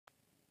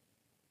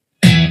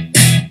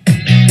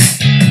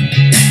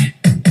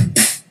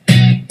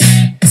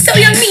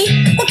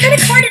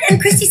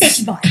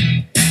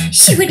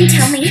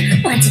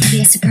me. Want it to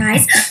be a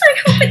surprise. I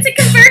hope it's a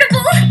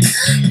convertible.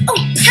 Oh,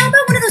 how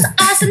about one of those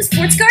awesome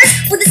sports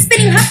cars with the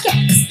spinning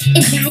hubcaps?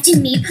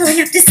 Imagine me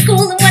pulling up to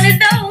school in one of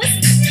those.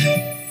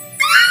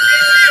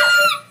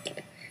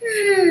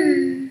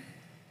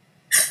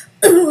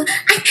 Ooh,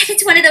 I bet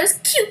it's one of those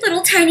cute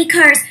little tiny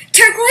cars,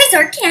 turquoise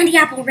or candy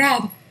apple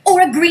red,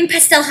 or a green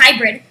pastel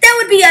hybrid. That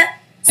would be a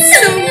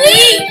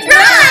sweet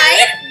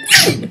ride!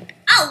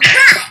 All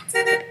right!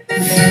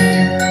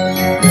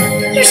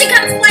 Here she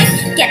comes,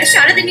 Blythe. Get a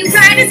shot of the new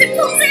ride as it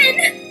pulls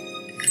in.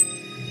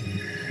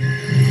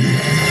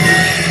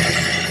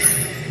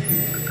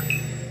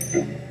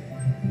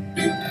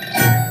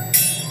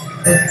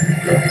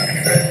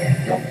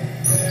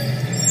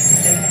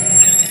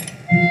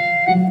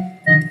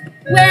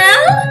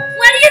 Well,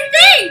 what do you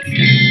think?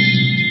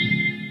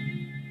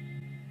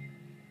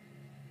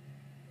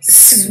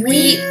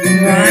 Sweet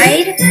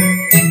ride?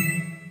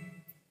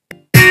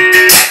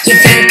 You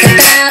think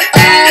about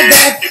all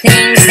the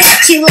things that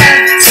you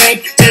love to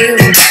do.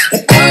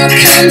 It all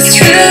comes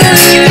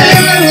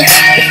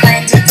true.